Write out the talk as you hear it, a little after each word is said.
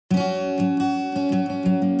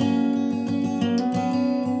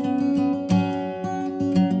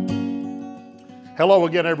Hello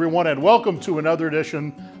again, everyone, and welcome to another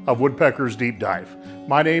edition of Woodpeckers Deep Dive.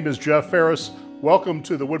 My name is Jeff Farris. Welcome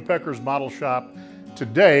to the Woodpeckers Model Shop.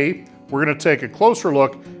 Today, we're going to take a closer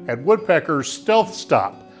look at Woodpeckers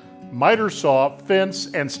StealthStop miter saw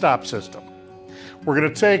fence and stop system. We're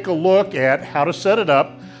going to take a look at how to set it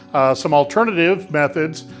up, some alternative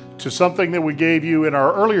methods to something that we gave you in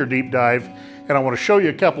our earlier deep dive, and I want to show you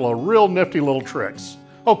a couple of real nifty little tricks.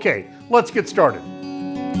 Okay, let's get started.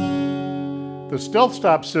 The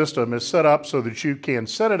StealthStop system is set up so that you can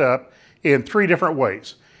set it up in three different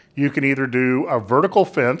ways. You can either do a vertical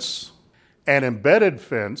fence, an embedded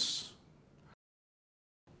fence,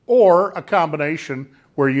 or a combination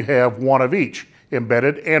where you have one of each,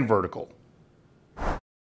 embedded and vertical.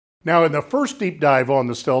 Now, in the first deep dive on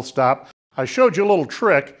the StealthStop, I showed you a little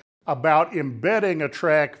trick about embedding a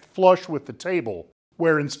track flush with the table,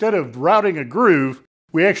 where instead of routing a groove,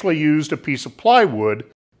 we actually used a piece of plywood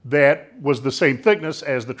that was the same thickness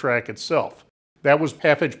as the track itself. That was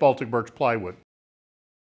 1/2-inch Baltic birch plywood.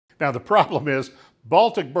 Now the problem is,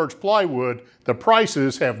 Baltic birch plywood, the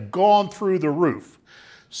prices have gone through the roof.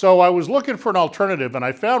 So I was looking for an alternative and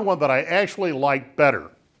I found one that I actually liked better.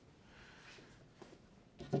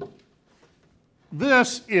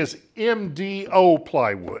 This is MDO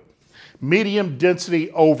plywood, medium density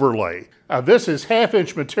overlay. This is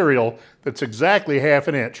 1/2-inch material that's exactly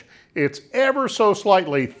 1/2 inch. It's ever so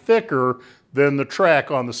slightly thicker than the track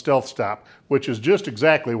on the StealthStop, which is just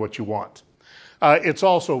exactly what you want. It's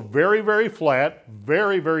also very, very flat,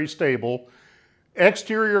 very, very stable,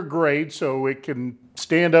 exterior grade so it can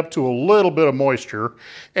stand up to a little bit of moisture,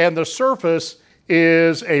 and the surface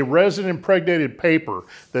is a resin impregnated paper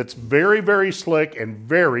that's very, very slick and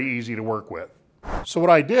very easy to work with. So what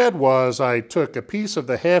I did was I took a piece of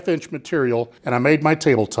the 1/2-inch material and I made my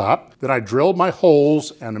tabletop. Then I drilled my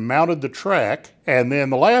holes and mounted the track. And then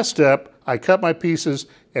the last step, I cut my pieces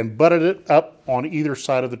and butted it up on either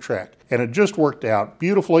side of the track. And it just worked out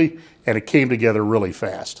beautifully and it came together really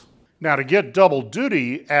fast. Now to get double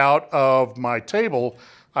duty out of my table,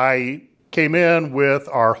 I came in with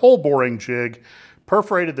our hole boring jig,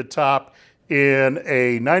 perforated the top in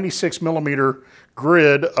a 96mm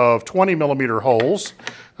grid of 20mm holes,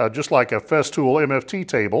 just like a Festool MFT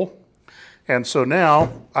table. And so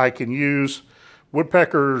now I can use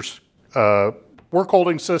Woodpecker's work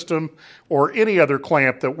holding system or any other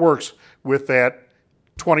clamp that works with that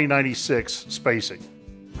 2096 spacing.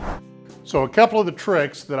 So a couple of the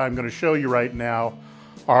tricks that I'm going to show you right now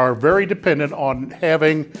are very dependent on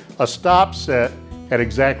having a stop set at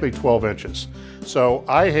exactly 12 inches. So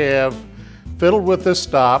I have fiddled with this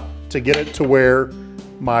stop to get it to where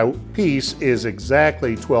my piece is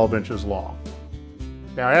exactly 12 inches long.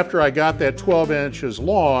 Now after I got that 12 inches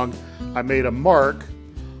long, I made a mark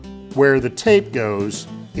where the tape goes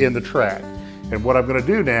in the track. And what I'm going to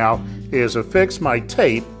do now is affix my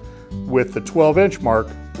tape with the 12-inch mark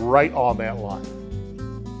right on that line.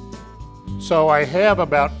 So I have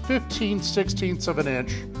about 15/16 of an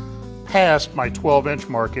inch past my 12-inch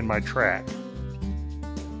mark in my track.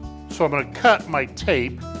 So I'm going to cut my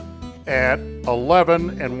tape at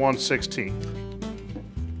 11 1/16.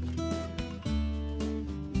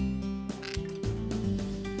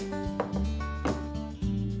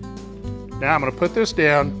 Now I'm going to put this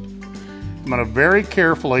down. I'm going to very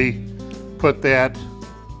carefully put that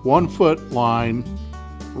 1 foot line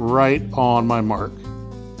right on my mark.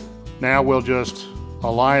 Now we'll just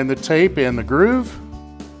align the tape in the groove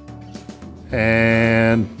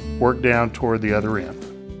and work down toward the other end.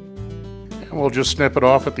 And we'll just snip it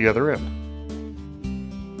off at the other end.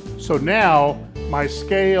 So now my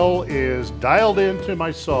scale is dialed into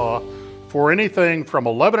my saw for anything from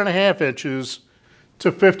 11.5 inches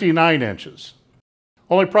to 59 inches.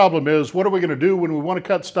 Only problem is, what are we going to do when we want to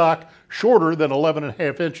cut stock shorter than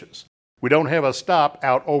 11.5 inches? We don't have a stop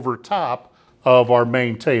out over top of our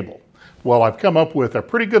main table. Well, I've come up with a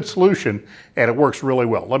pretty good solution and it works really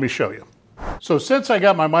well. Let me show you. So since I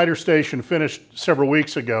got my miter station finished several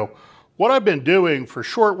weeks ago, what I've been doing for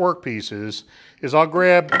short work pieces is I'll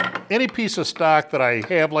grab any piece of stock that I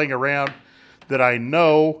have laying around that I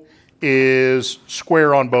know is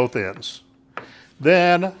square on both ends.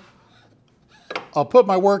 Then I'll put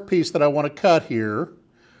my workpiece that I want to cut here.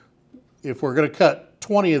 If we're going to cut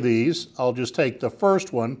 20 of these, I'll just take the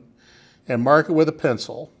first one and mark it with a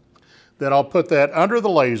pencil. Then I'll put that under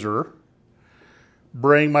the laser,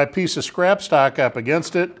 bring my piece of scrap stock up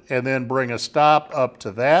against it, and then bring a stop up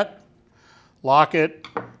to that. Lock it,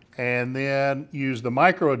 and then use the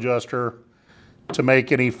micro adjuster to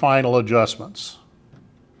make any final adjustments.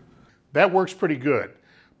 That works pretty good.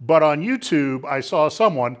 But on YouTube, I saw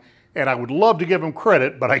someone and I would love to give him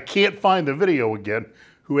credit, but I can't find the video again,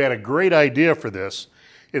 who had a great idea for this.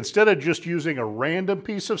 Instead of just using a random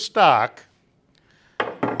piece of stock,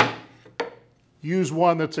 use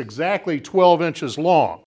one that's exactly 12 inches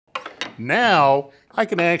long. Now, I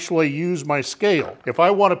can actually use my scale. If I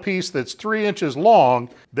want a piece that's 3 inches long,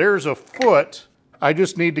 there's a foot. I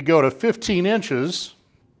just need to go to 15 inches,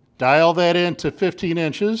 dial that into 15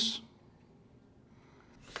 inches,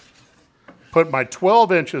 put my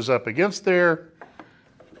 12 inches up against there,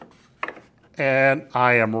 and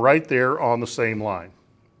I am right there on the same line.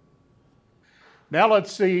 Now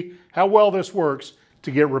let's see how well this works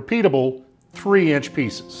to get repeatable 3-inch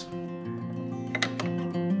pieces.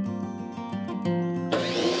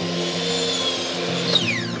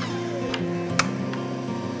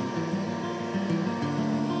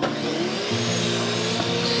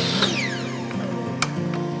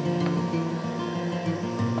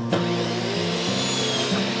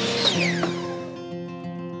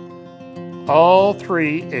 All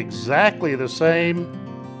three exactly the same,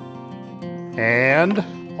 and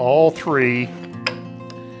all three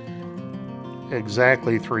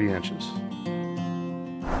exactly 3 inches.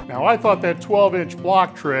 Now I thought that 12-inch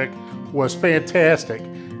block trick was fantastic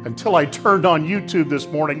until I turned on YouTube this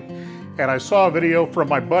morning and I saw a video from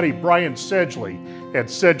my buddy Brian Sedgley at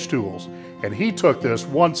Sedge Tools, and he took this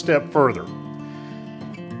one step further.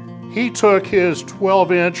 He took his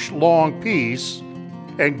 12-inch long piece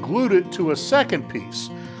and glued it to a second piece.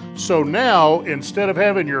 So now, instead of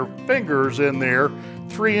having your fingers in there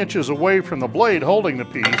 3 inches away from the blade holding the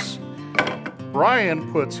piece,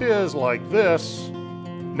 Brian puts his like this.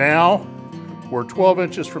 Now, we're 12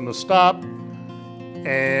 inches from the stop,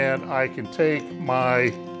 and I can take my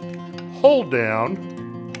hold down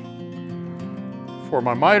for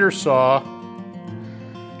my miter saw,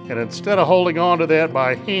 and instead of holding onto that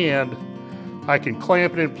by hand, I can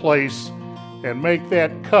clamp it in place and make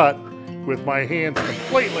that cut with my hands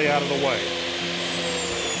completely out of the way.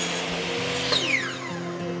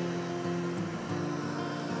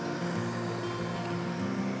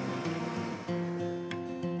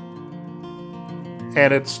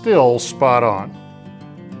 And it's still spot on.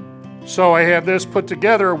 So I have this put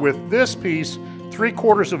together with this piece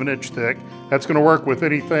 3/4 of an inch thick. That's going to work with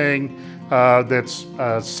anything that's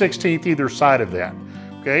 1/16 either side of that,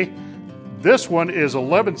 okay? This one is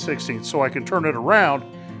 11/16, so I can turn it around.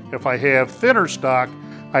 If I have thinner stock,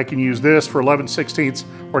 I can use this for 11/16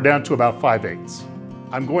 or down to about 5/8.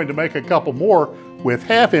 I'm going to make a couple more with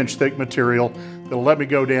 1/2 inch thick material that'll let me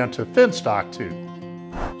go down to thin stock too.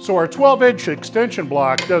 So our 12-inch extension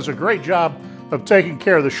block does a great job of taking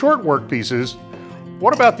care of the short work pieces.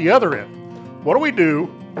 What about the other end? What do we do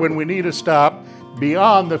when we need to stop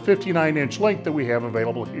beyond the 59-inch length that we have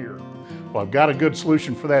available here? Well, I've got a good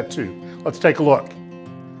solution for that too. Let's take a look.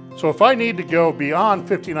 So if I need to go beyond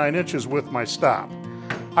 59 inches with my stop,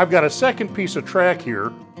 I've got a second piece of track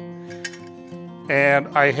here, and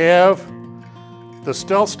I have the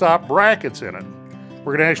StealthStop brackets in it.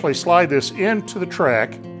 We're going to actually slide this into the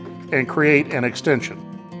track and create an extension.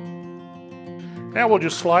 Now we'll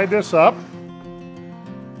just slide this up,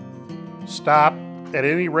 stop at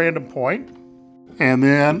any random point, and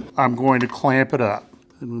then I'm going to clamp it up.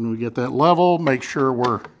 And when we get that level, make sure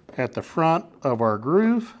we're at the front of our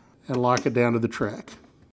groove and lock it down to the track.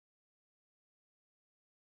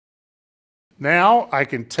 Now I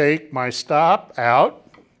can take my stop out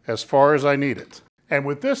as far as I need it. And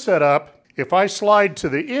with this setup, if I slide to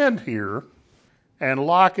the end here and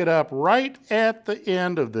lock it up right at the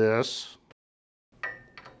end of this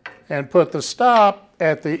and put the stop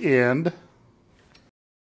at the end,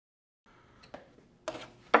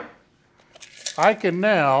 I can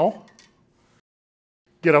now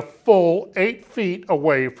get a full 8 feet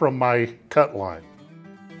away from my cut line.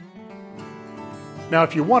 Now,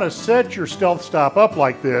 if you want to set your StealthStop up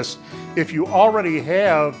like this, if you already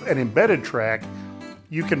have an embedded track,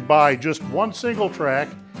 you can buy just one single track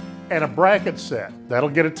and a bracket set. That'll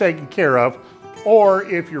get it taken care of. Or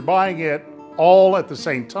if you're buying it all at the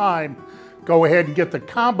same time, go ahead and get the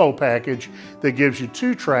combo package that gives you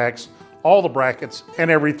 2 tracks, all the brackets,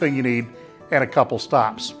 and everything you need, and a couple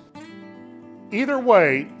stops. Either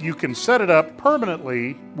way, you can set it up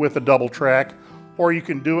permanently with a double track, or you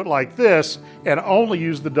can do it like this and only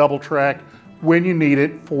use the double track when you need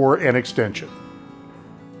it for an extension.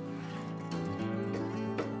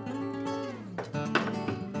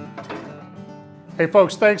 Hey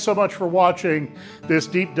folks, thanks so much for watching this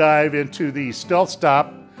deep dive into the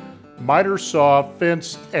StealthStop miter saw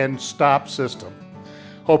fence and stop system.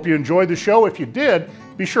 Hope you enjoyed the show. If you did,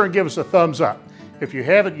 be sure and give us a thumbs up. If you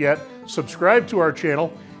haven't yet, subscribe to our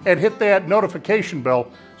channel and hit that notification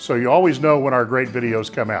bell so you always know when our great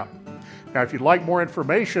videos come out. Now, if you'd like more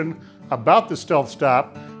information about the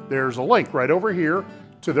StealthStop, there's a link right over here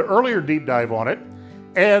to the earlier deep dive on it,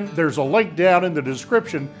 and there's a link down in the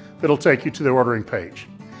description that'll take you to the ordering page.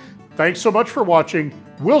 Thanks so much for watching.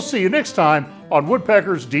 We'll see you next time on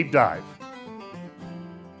Woodpeckers Deep Dive.